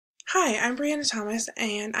Hi, I'm Brianna Thomas,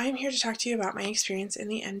 and I'm here to talk to you about my experience in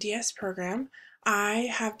the MDS program. I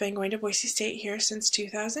have been going to Boise State here since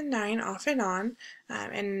 2009, off and on,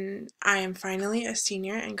 and I am finally a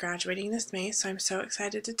senior and graduating this May, so I'm so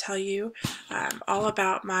excited to tell you all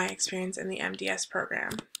about my experience in the MDS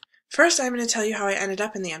program. First, I'm going to tell you how I ended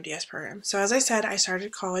up in the MDS program. So as I said, I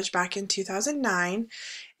started college back in 2009,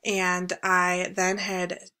 and I then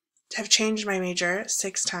have changed my major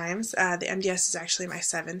 6 times. The MDS is actually my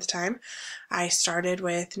 7th time. I started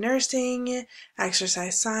with nursing,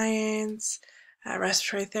 exercise science,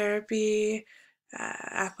 respiratory therapy,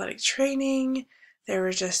 athletic training. There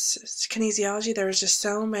were just kinesiology. There was just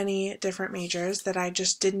so many different majors that I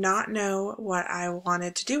just did not know what I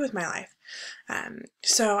wanted to do with my life.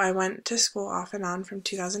 So I went to school off and on from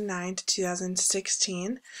 2009 to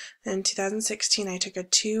 2016. Then in 2016, I took a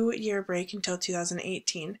 2-year break until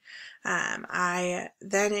 2018. I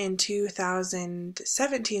then in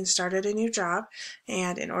 2017 started a new job,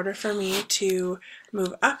 and in order for me to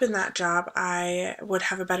move up in that job, I would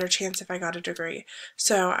have a better chance if I got a degree.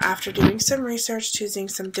 So after doing some research, choosing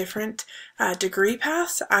some different degree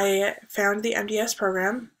paths, I found the MDS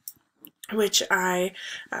program, which I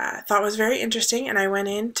thought was very interesting, and I went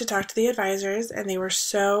in to talk to the advisors, and they were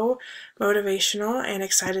so motivational and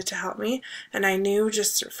excited to help me, and I knew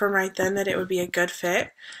just from right then that it would be a good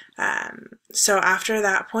fit. So after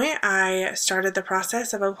that point, I started the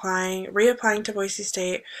process of reapplying to Boise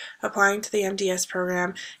State, applying to the MDS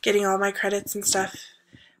program, getting all my credits and stuff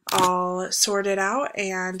all sorted out,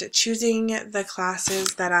 and choosing the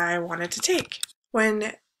classes that I wanted to take.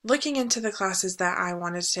 When looking into the classes that I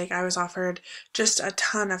wanted to take, I was offered just a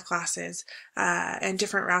ton of classes and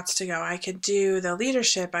different routes to go. I could do the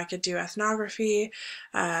leadership, I could do ethnography,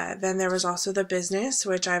 then there was also the business,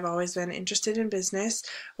 which I've always been interested in business,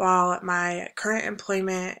 while my current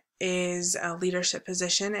employment is a leadership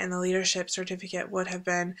position, and the leadership certificate would have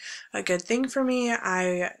been a good thing for me.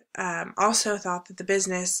 I also thought that the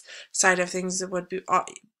business side of things would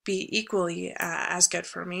be equally as good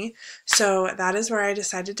for me. So that is where I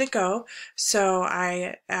decided to go. So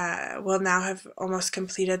I will now have almost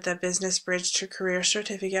completed the Business Bridge to Career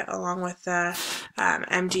certificate along with the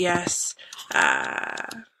MDS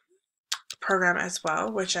program as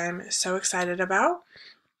well, which I'm so excited about.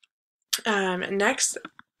 Next,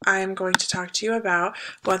 I'm going to talk to you about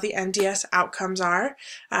what the MDS outcomes are.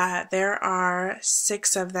 There are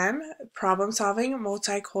 6 of them: problem solving,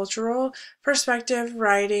 multicultural, perspective,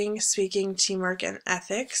 writing, speaking, teamwork, and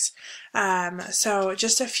ethics. So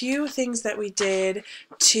just a few things that we did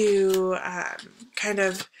to kind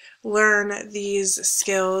of learn these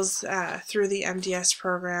skills through the MDS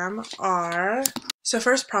program are... So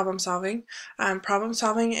first, problem solving. Problem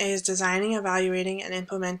solving is designing, evaluating, and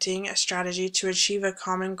implementing a strategy to achieve a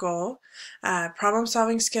common goal. Problem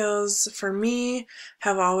solving skills for me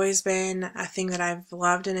have always been a thing that I've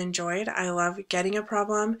loved and enjoyed. I love getting a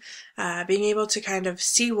problem, being able to kind of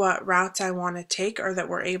see what routes I want to take or that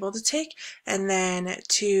we're able to take, and then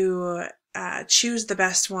to choose the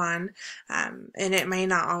best one, and it may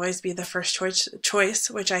not always be the first choice,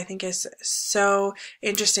 which I think is so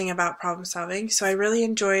interesting about problem solving. So I really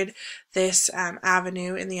enjoyed this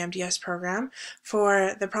avenue in the MDS program.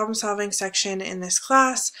 For the problem solving section in this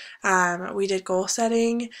class, we did goal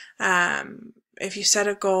setting. If you set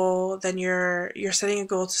a goal, then you're setting a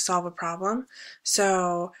goal to solve a problem,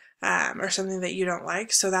 so or something that you don't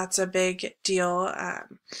like. So that's a big deal.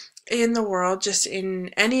 In the world, just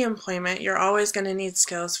in any employment, you're always going to need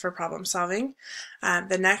skills for problem solving.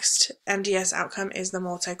 The next MDS outcome is the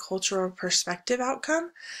multicultural perspective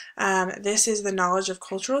outcome. This is the knowledge of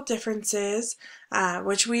cultural differences,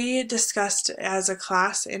 which we discussed as a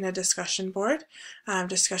class in a discussion board.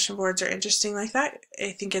 Discussion boards are interesting like that.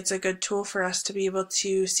 I think it's a good tool for us to be able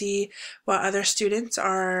to see what other students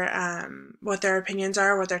are, what their opinions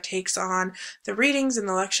are, what their takes on the readings and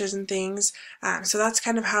the lectures and things. So that's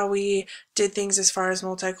kind of how we did things as far as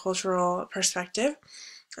multicultural perspective.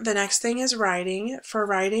 The next thing is writing. For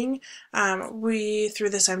writing, we,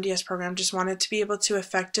 through this MDS program, just wanted to be able to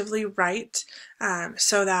effectively write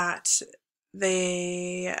so that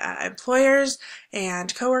the employers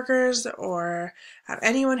and coworkers or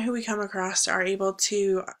anyone who we come across are able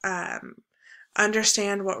to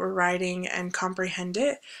understand what we're writing and comprehend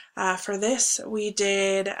it. For this, we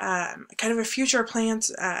did kind of a future plans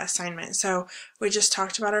assignment. So we just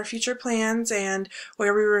talked about our future plans and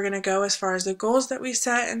where we were going to go as far as the goals that we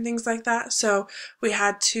set and things like that. So we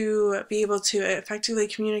had to be able to effectively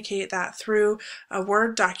communicate that through a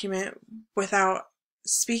Word document without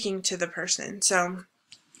speaking to the person. So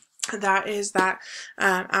that is that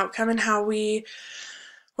outcome, and how we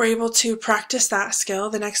we're able to practice that skill.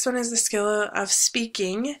 The next one is the skill of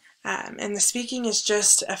speaking, and the speaking is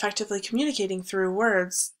just effectively communicating through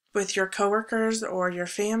words with your coworkers or your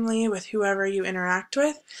family, with whoever you interact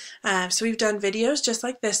with. So we've done videos just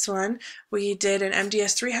like this one. We did an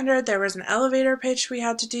MDS 300. There was an elevator pitch we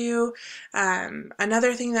had to do.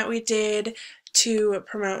 Another thing that we did to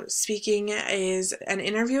promote speaking is an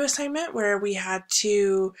interview assignment where we had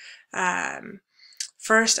to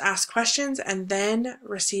first ask questions and then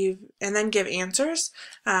give answers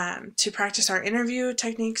to practice our interview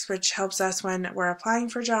techniques, which helps us when we're applying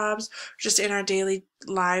for jobs, just in our daily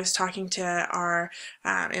lives, talking to our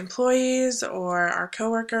employees or our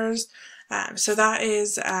coworkers. So that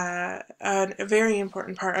is a very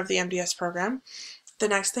important part of the MDS program. The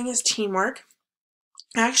next thing is teamwork.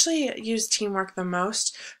 I actually used teamwork the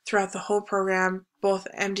most throughout the whole program, both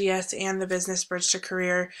MDS and the Business Bridge to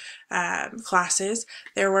Career classes.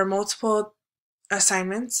 There were multiple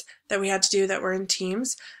assignments that we had to do that were in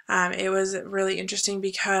teams. It was really interesting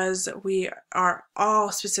because we are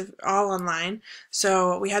all online,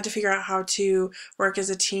 so we had to figure out how to work as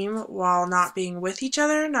a team while not being with each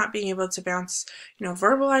other, not being able to bounce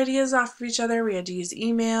verbal ideas off of each other. We had to use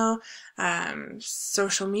email,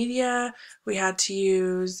 social media. We had to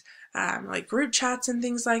use like group chats and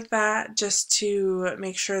things like that, just to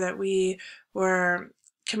make sure that we were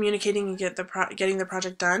communicating and getting the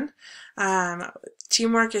project done.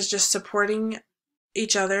 Teamwork is just supporting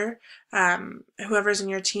each other, whoever's in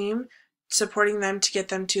your team, supporting them to get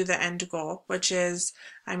them to the end goal, which is,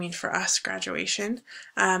 for us, graduation.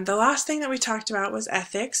 The last thing that we talked about was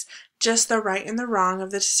ethics, just the right and the wrong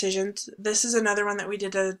of the decisions. This is another one that we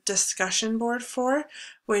did a discussion board for,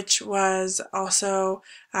 which was also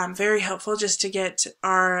very helpful just to get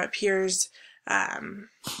our peers'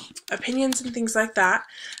 opinions and things like that.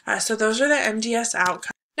 So those are the MDS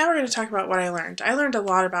outcomes. Now we're going to talk about what I learned. I learned a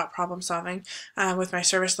lot about problem solving with my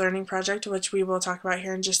service learning project, which we will talk about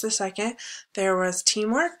here in just a second. There was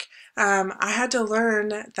teamwork. I had to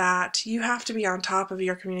learn that you have to be on top of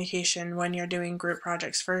your communication when you're doing group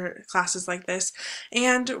projects for classes like this.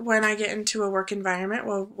 And when I get into a work environment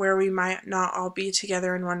where we might not all be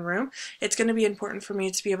together in one room, it's going to be important for me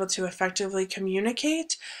to be able to effectively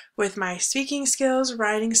communicate with my speaking skills,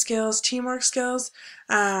 writing skills, teamwork skills,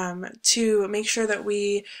 to make sure that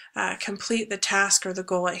we complete the task or the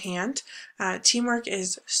goal at hand. Teamwork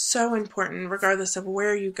is so important regardless of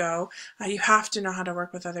where you go. You have to know how to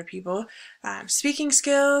work with other people. Speaking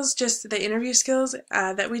skills, just the interview skills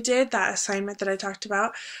that we did, that assignment that I talked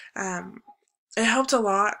about, it helped a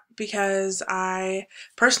lot because I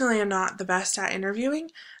personally am not the best at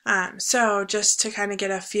interviewing. So just to kind of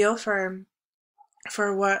get a feel for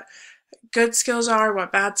what good skills are,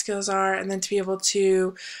 what bad skills are, and then to be able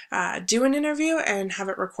to do an interview and have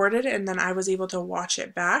it recorded, and then I was able to watch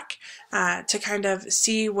it back to kind of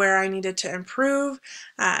see where I needed to improve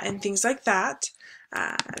and things like that.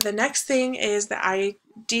 The next thing is the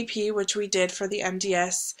IDP, which we did for the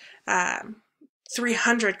MDS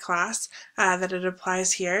 300 class that it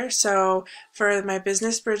applies here. So for my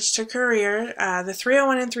Business Bridge to Career, the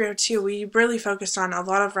 301 and 302, we really focused on a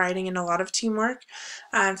lot of writing and a lot of teamwork.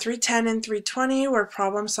 310 and 320 were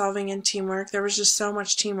problem solving and teamwork. There was just so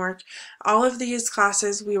much teamwork. All of these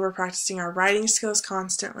classes, we were practicing our writing skills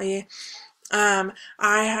constantly.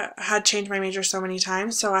 I had changed my major so many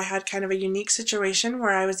times, so I had kind of a unique situation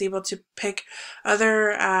where I was able to pick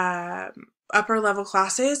other upper level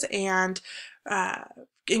classes and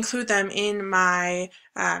include them in my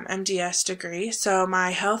MDS degree. So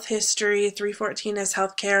my health history 314 is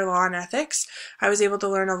healthcare, law, and ethics. I was able to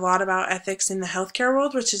learn a lot about ethics in the healthcare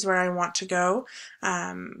world, which is where I want to go,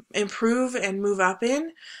 improve and move up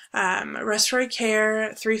in. Respiratory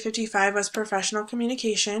care 355 was professional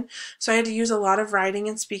communication. So I had to use a lot of writing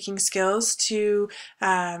and speaking skills to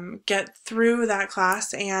get through that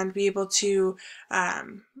class and be able to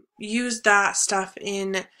use that stuff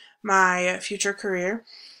in my future career.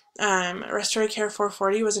 Respiratory Care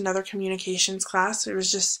 440 was another communications class. It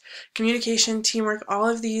was just communication, teamwork, all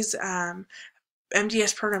of these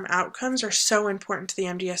MDS program outcomes are so important to the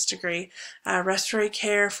MDS degree. Respiratory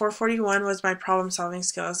Care 441 was my problem solving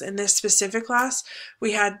skills. In this specific class,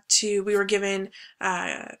 we were given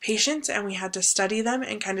patients and we had to study them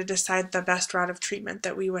and kind of decide the best route of treatment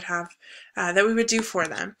that we would have, that we would do for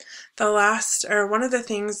them. One of the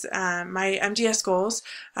things, my MDS goals,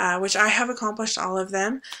 which I have accomplished all of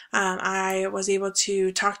them, I was able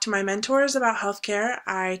to talk to my mentors about healthcare.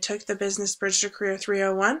 I took the Business Bridge to Career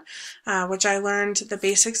 301, which I learned the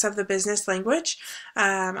basics of the business language.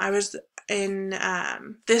 I was in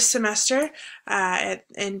this semester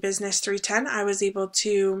in Business 310, I was able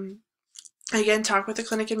to Again, talk with the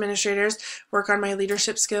clinic administrators, work on my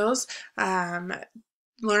leadership skills,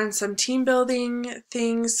 learn some team building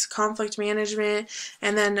things, conflict management,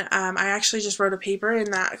 and then I actually just wrote a paper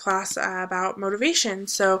in that class about motivation.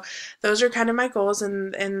 So those are kind of my goals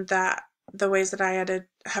and that the ways that I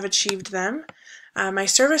have achieved them. My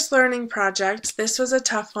service learning project, this was a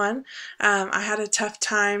tough one. I had a tough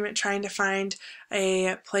time trying to find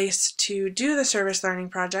a place to do the service learning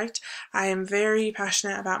project. I am very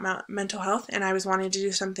passionate about mental health, and I was wanting to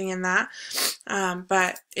do something in that,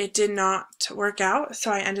 but it did not work out,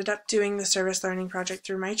 so I ended up doing the service learning project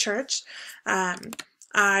through my church.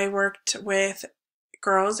 I worked with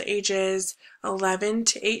girls ages 11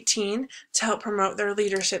 to 18 to help promote their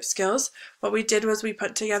leadership skills. What we did was we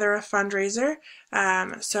put together a fundraiser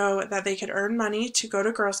so that they could earn money to go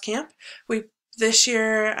to girls camp. This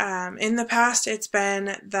year, in the past, it's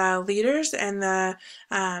been the leaders and the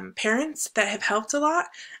parents that have helped a lot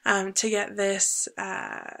to get this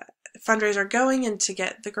fundraiser going and to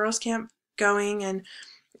get the girls camp going and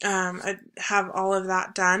have all of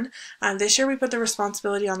that done. This year we put the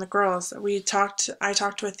responsibility on the girls. I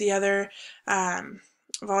talked with the other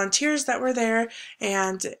volunteers that were there,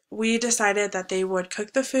 and we decided that they would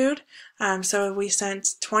cook the food. So we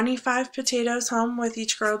sent 25 potatoes home with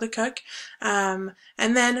each girl to cook, and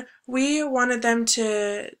then we wanted them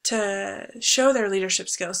to show their leadership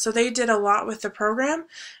skills. So they did a lot with the program.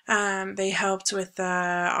 They helped with the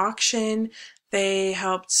auction. They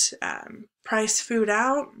helped price food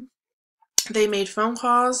out. They made phone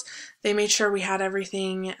calls. They made sure we had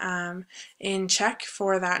everything in check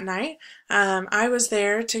for that night. I was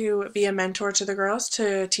there to be a mentor to the girls,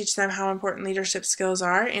 to teach them how important leadership skills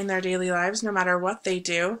are in their daily lives, no matter what they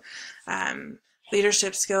do.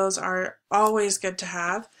 Leadership skills are always good to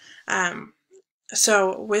have.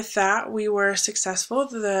 So with that, we were successful.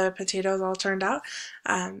 The potatoes all turned out.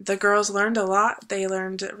 The girls learned a lot. They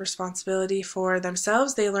learned responsibility for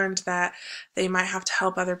themselves. They learned that they might have to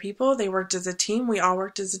help other people. They worked as a team. We all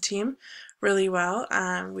worked as a team really well.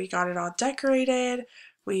 We got it all decorated.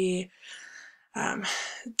 We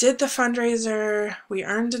did the fundraiser. We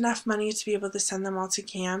earned enough money to be able to send them all to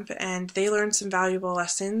camp, and they learned some valuable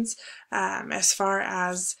lessons as far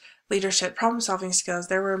as leadership, problem-solving skills.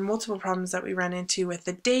 There were multiple problems that we ran into with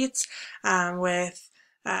the dates, with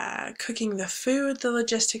cooking the food, the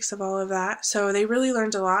logistics of all of that. So they really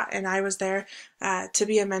learned a lot, and I was there to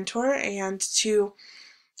be a mentor and to.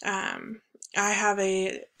 I have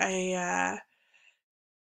a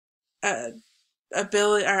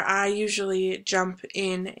ability, or I usually jump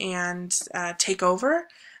in and take over.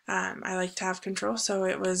 I like to have control, so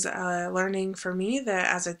it was learning for me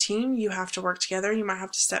that as a team you have to work together. You might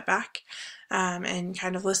have to step back and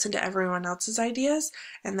kind of listen to everyone else's ideas,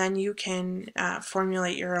 and then you can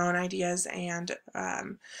formulate your own ideas and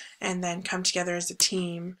then come together as a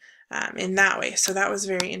team in that way. So that was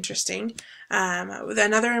very interesting.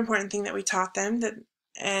 Another important thing that we taught them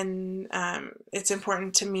and it's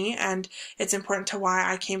important to me, and it's important to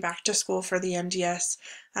why I came back to school for the MDS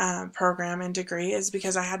program and degree, is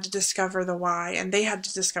because I had to discover the why, and they had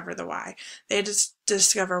to discover the why. They had to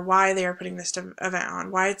discover why they are putting this event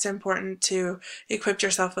on, why it's important to equip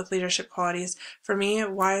yourself with leadership qualities. For me,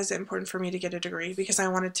 why is it important for me to get a degree? Because I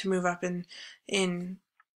wanted to move up in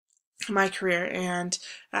my career, and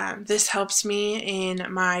this helps me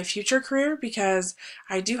in my future career because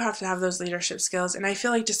I do have to have those leadership skills, and I feel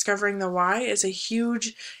like discovering the why is a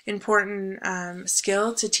huge important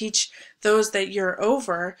skill to teach those that you're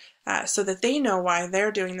over so that they know why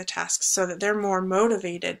they're doing the tasks, so that they're more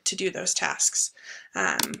motivated to do those tasks.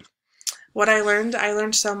 What I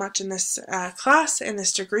learned so much in this class, in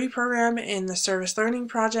this degree program, in the service learning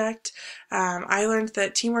project. I learned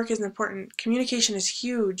that teamwork is important. Communication is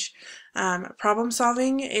huge. Problem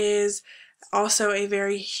solving is also a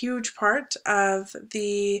very huge part of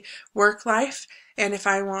the work life. And if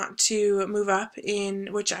I want to move up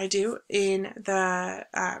in, which I do, in the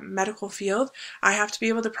medical field, I have to be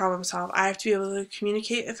able to problem solve. I have to be able to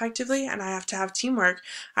communicate effectively, and I have to have teamwork.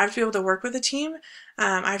 I have to be able to work with a team.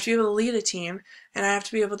 I have to be able to lead a team, and I have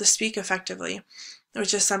to be able to speak effectively,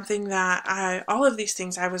 which is something that all of these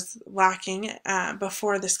things I was lacking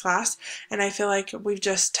before this class, and I feel like we've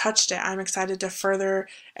just touched it. I'm excited to further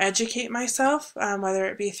educate myself, whether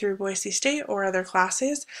it be through Boise State or other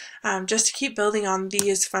classes, just to keep building on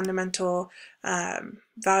these fundamental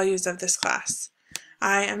values of this class.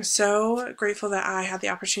 I am so grateful that I had the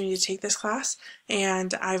opportunity to take this class,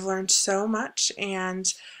 and I've learned so much,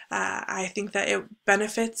 and I think that it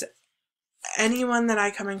benefits anyone that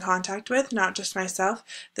I come in contact with, not just myself,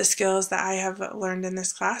 the skills that I have learned in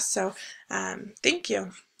this class. So thank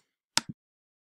you.